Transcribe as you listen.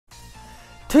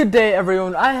Today,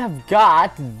 everyone, I have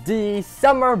got the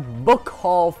summer book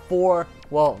haul for,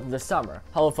 well, the summer.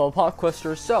 Hello, fellow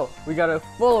Podquesters. So, we got a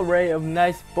full array of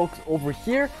nice books over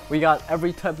here. We got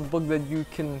every type of book that you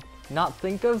can not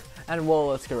think of, and well,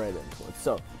 let's get right into it.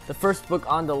 So, the first book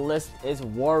on the list is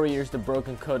Warriors: The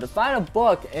Broken Code. The final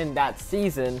book in that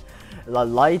season, The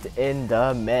Light in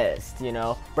the Mist. You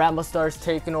know, Bramblestar's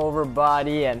taken over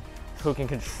body and who can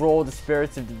control the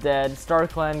spirits of the dead.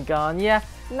 StarClan gone. Yeah,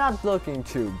 not looking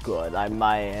too good,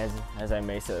 as I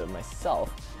may say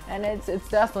myself. And it's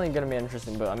definitely gonna be an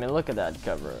interesting book. I mean, look at that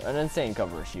cover. An insane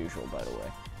cover as usual, by the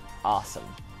way. Awesome.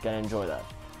 Gonna enjoy that.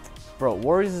 Bro,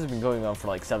 Warriors has been going on for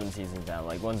like 7 seasons now.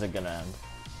 Like, when's it gonna end?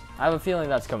 I have a feeling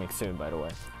that's coming soon, by the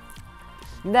way.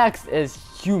 Next is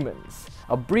Humans: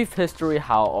 A Brief History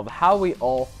of How We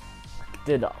All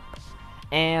Did Up.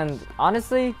 And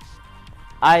honestly,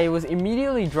 I was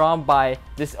immediately drawn by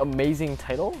this amazing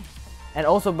title, and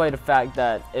also by the fact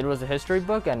that it was a history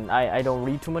book, and I don't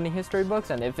read too many history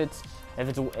books, and if it's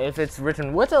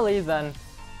written wittily, then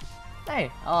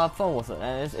hey, I'll have fun with it.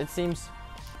 And it seems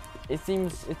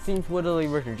wittily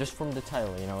written just from the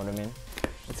title, you know what I mean?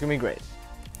 It's gonna be great.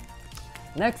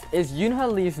 Next is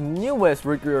Yoonha Lee's newest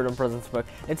Rick Riordan Presents book.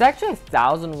 It's actually a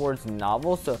 1,000-word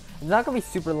novel, so it's not gonna be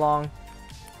super long.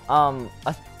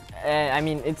 I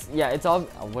mean, it's all.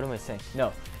 What am I saying?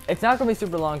 No, it's not gonna be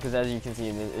super long because, as you can see,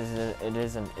 it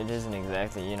isn't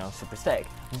exactly, you know, super thick.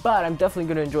 But I'm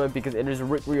definitely gonna enjoy it because it is a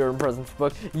Rick Riordan Presents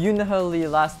book. Yoonha Lee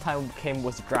last time came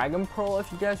with Dragon Pearl,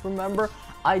 if you guys remember.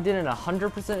 I didn't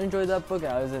 100% enjoy that book.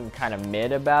 I was kind of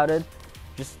mid about it,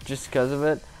 just because of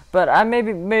it. But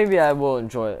maybe I will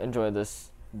enjoy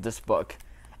this book.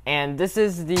 And this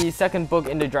is the second book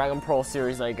in the Dragon Pearl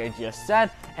series, like I just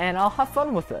said, and I'll have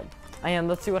fun with it. And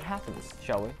let's see what happens,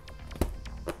 shall we?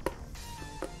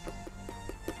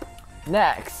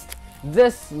 Next,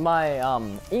 my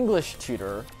English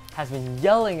tutor has been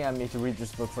yelling at me to read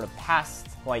this book for the past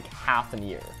like half a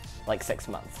year, like 6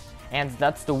 months. And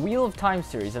that's the Wheel of Time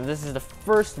series, and this is the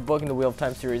first book in the Wheel of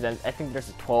Time series, and I think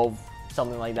there's 12,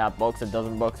 something like that, books, a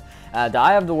dozen books. The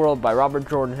Eye of the World by Robert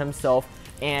Jordan himself.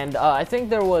 And I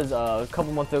think there was a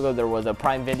couple months ago, there was a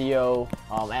Prime Video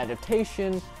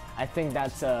adaptation. I think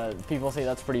that's, people say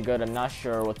that's pretty good. I'm not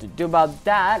sure what to do about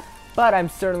that, but I'm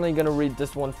certainly gonna read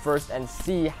this one first and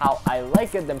see how I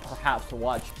like it, then perhaps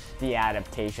watch the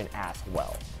adaptation as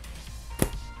well.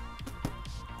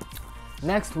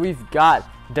 Next, we've got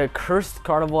The Cursed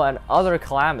Carnival and Other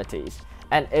Calamities,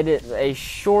 and it is a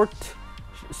short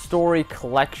story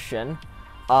collection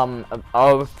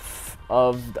of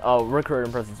Rick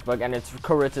Riordan Presents book, and it's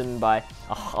co-written by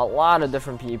a lot of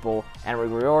different people and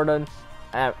Rick Riordan.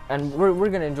 And we're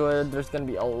gonna enjoy it. There's gonna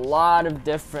be a lot of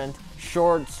different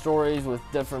short stories with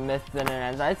different myths in it,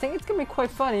 and I think it's gonna be quite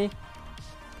funny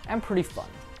and pretty fun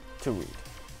to read.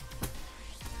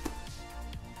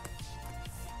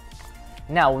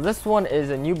 Now, this one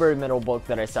is a Newbery Medal book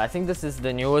that I saw. I think this is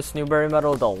the newest Newbery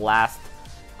Medal, The Last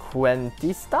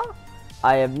Cuentista.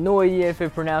 I have no idea if I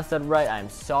pronounced that right. I'm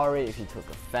sorry if you took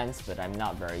offense, but I'm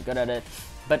not very good at it.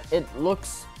 But it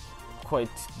looks quite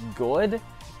good.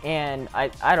 And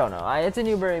I don't know. It's a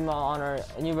Newbery honor,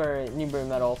 a Newbery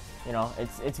Medal. You know,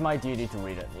 it's my duty to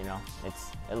read it. You know,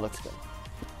 it looks good.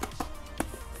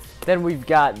 Then we've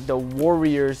got the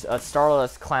Warriors: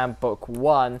 Starless Clan Book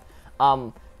 1.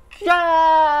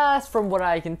 Just from what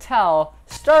I can tell,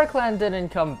 StarClan didn't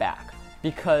come back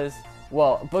because,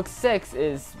 well, Book 6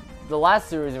 is the last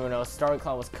series we know.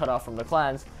 StarClan was cut off from the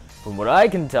clans. From what I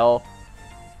can tell,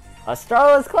 a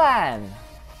Starless Clan.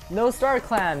 No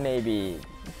StarClan, maybe.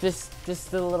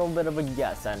 Just a little bit of a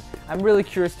guess, and I'm really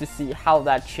curious to see how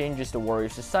that changes the Warrior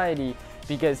Society,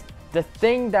 because the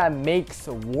thing that makes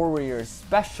Warriors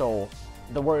special,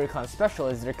 the Warrior Clan special,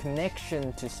 is their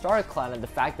connection to StarClan and the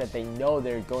fact that they know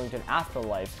they're going to an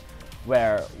afterlife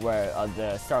where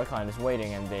the StarClan is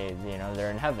waiting, and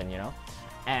they're in heaven, you know.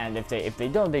 And if they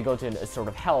don't, they go to a sort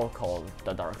of hell called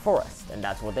the Dark Forest, and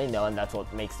that's what they know, and that's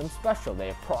what makes them special. They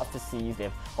have prophecies, they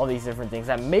have all these different things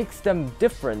that makes them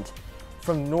different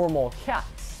from normal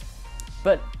cats.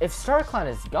 But if StarClan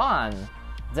is gone,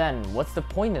 then what's the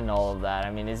point in all of that? I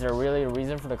mean, is there really a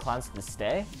reason for the clans to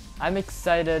stay? I'm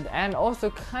excited and also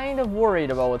kind of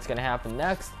worried about what's gonna happen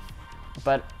next,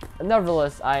 but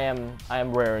nevertheless, I am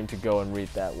raring to go and read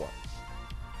that one.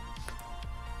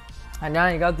 And now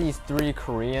you got these 3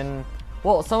 Korean,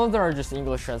 well, some of them are just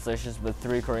English translations, but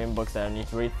 3 Korean books that I need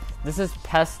to read. This is The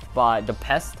Pest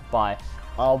by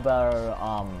Albert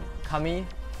Gami.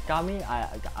 I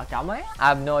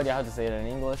have no idea how to say it in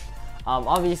English.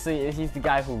 Obviously, he's the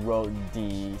guy who wrote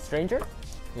The Stranger,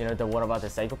 you know, the What About the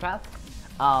Psychopath.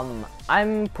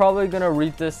 I'm probably gonna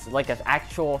read this like an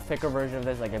actual thicker version of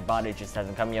this, like I bought it, just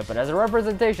hasn't come yet. But as a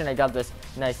representation, I got this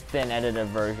nice thin edited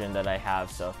version that I have.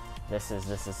 So this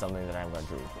is something that I'm going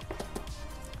to read.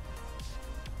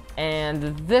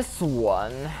 And this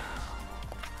one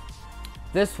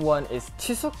is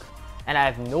Chisuk, and I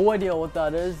have no idea what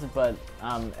that is, but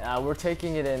we're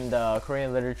taking it in the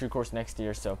Korean literature course next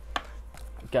year, so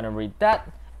I'm gonna read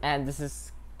that. And this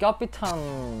is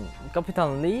Kapitan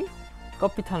Lee,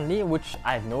 which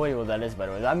I have no idea what that is, by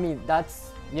the way. I mean,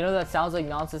 that's, you know, that sounds like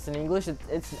nonsense in English.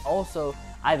 It's also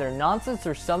either nonsense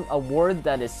or a word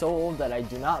that is so old that I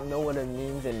do not know what it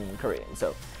means in Korean.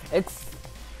 So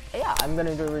yeah, I'm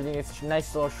gonna enjoy reading. It's a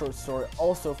nice little short story,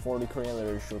 also for the Korean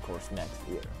literature course next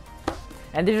year.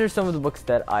 And these are some of the books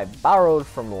that I borrowed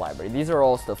from the library. These are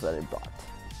all stuff that I bought.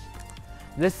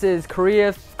 This is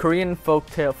Korean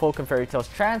folk and fairy tales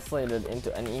translated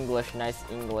into an nice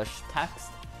English text.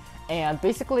 And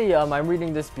basically, I'm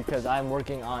reading this because I'm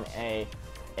working on a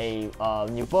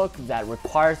new book that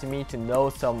requires me to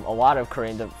know a lot of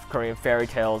Korean fairy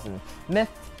tales and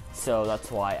myths. So that's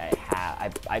why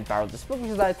I borrowed this book,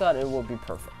 because I thought it would be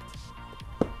perfect.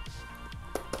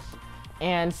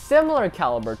 And similar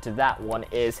caliber to that one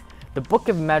is The Book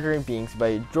of Imaginary Beings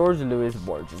by George Louis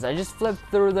Borges. I just flipped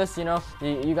through this, you know,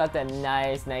 you got that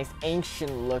nice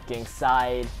ancient looking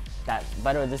side. That,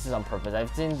 by the way, this is on purpose.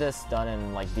 I've seen this done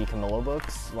in like D. Camillo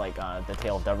books, like The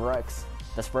Tale of Desperix.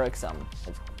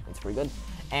 It's pretty good.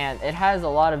 And it has a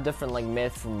lot of different like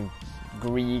myths from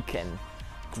Greek and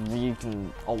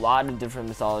a lot of different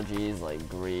mythologies, like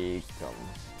Greek,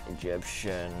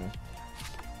 Egyptian,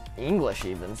 English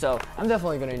even. So I'm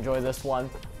definitely going to enjoy this one.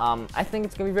 I think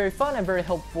it's going to be very fun and very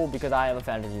helpful because I am a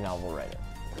fantasy novel writer.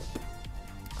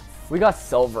 We got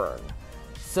Silvern.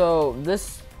 So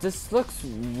this looks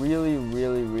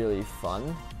really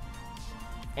fun.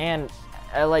 And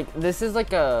like, this is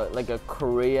like a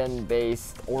Korean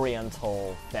based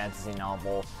oriental fantasy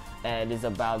novel. And it is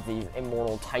about these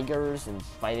immortal tigers and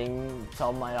fighting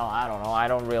some, I don't know, I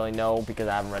don't really know because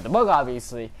I haven't read the book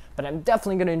obviously, but I'm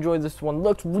definitely going to enjoy this one.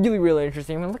 Looks really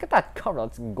interesting. I mean, look at that cover,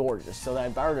 that's gorgeous. So I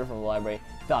borrowed it from the library,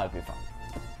 thought it'd be fun.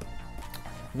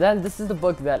 Then this is the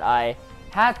book that I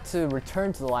had to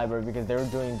return to the library because they were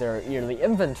doing their yearly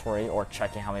inventory, or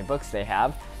checking how many books they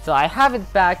have. So I have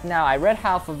it back now. I read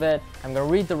half of it. I'm going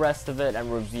to read the rest of it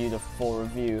and review the full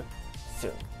review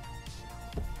soon.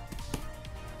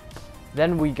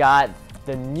 Then we got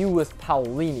the newest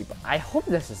Paolini book. I hope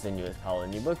this is the newest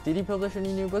Paolini book. Did he publish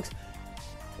any new books?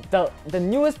 The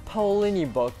newest Paolini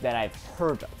book that I've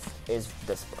heard of is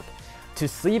this book, To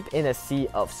Sleep in a Sea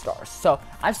of Stars. So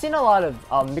I've seen a lot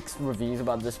of mixed reviews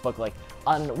about this book. Like,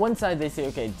 on one side they say,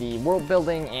 okay, the world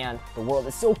building and the world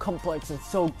is so complex and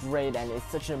so great and it's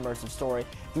such an immersive story.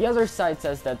 The other side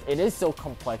says that it is so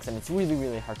complex and it's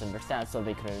really hard to understand, so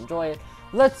they couldn't enjoy it.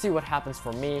 Let's see what happens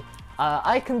for me.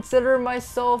 I consider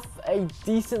myself a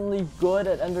decently good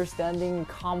at understanding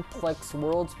complex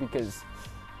worlds because,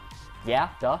 yeah,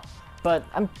 duh. But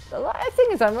I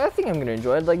think I'm gonna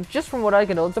enjoy it. Like, just from what I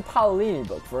can know, it's a Paolini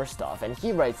book first off, and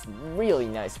he writes really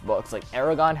nice books like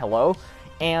Eragon, hello.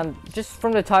 And just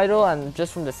from the title and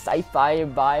just from the sci-fi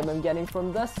vibe I'm getting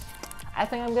from this, I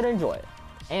think I'm gonna enjoy it.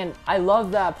 And I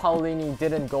love that Paolini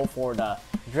didn't go for the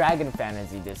dragon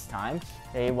fantasy this time.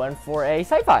 They went for a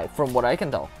sci-fi, from what I can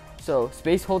tell. So,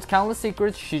 space holds countless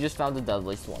secrets, she just found the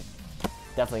deadliest one.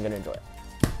 Definitely gonna enjoy it.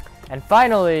 And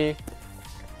finally,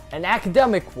 an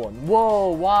academic one. Whoa,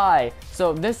 why?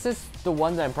 So this is the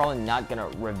one that I'm probably not gonna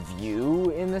review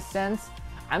in the sense.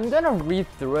 I'm gonna read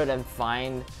through it and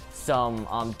find some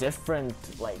different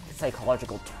like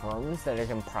psychological terms that I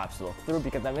can perhaps look through,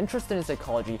 because I'm interested in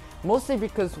psychology, mostly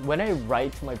because when I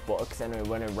write my books and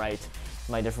when I write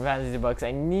my different fantasy books,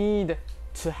 I need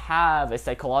to have a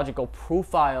psychological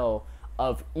profile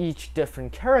of each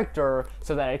different character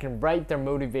so that I can write their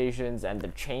motivations and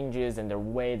their changes and their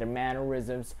way, their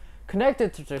mannerisms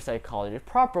connected to their psychology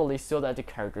properly so that the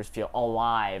characters feel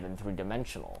alive and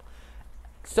three-dimensional.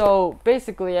 So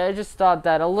basically, I just thought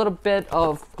that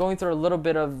going through a little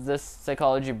bit of this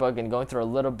psychology book and going through a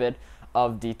little bit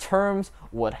of the terms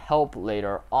would help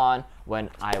later on when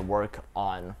I work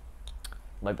on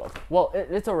my book. Well,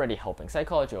 it's already helping.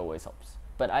 Psychology always helps.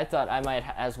 But I thought I might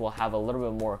as well have a little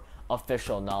bit more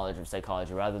official knowledge of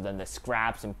psychology rather than the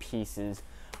scraps and pieces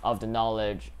of the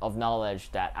knowledge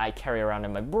that I carry around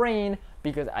in my brain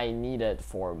because I need it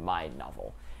for my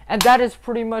novel. And that is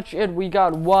pretty much it. We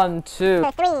got 1, 2,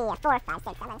 3, 4, 5,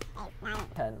 6, 7, 8, 9,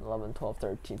 10, 11, 12,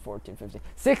 13, 14, 15,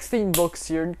 16 books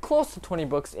here, close to 20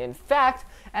 books in fact,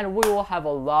 and we will have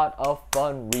a lot of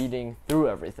fun reading through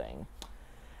everything.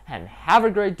 And have a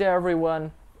great day,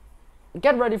 everyone.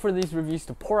 get ready for these reviews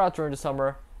to pour out during the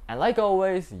summer. And like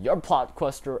always, your plot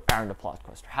quester, Aaron the Plot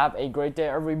Quester. Have a great day,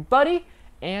 everybody,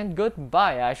 and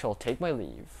goodbye. I shall take my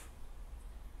leave.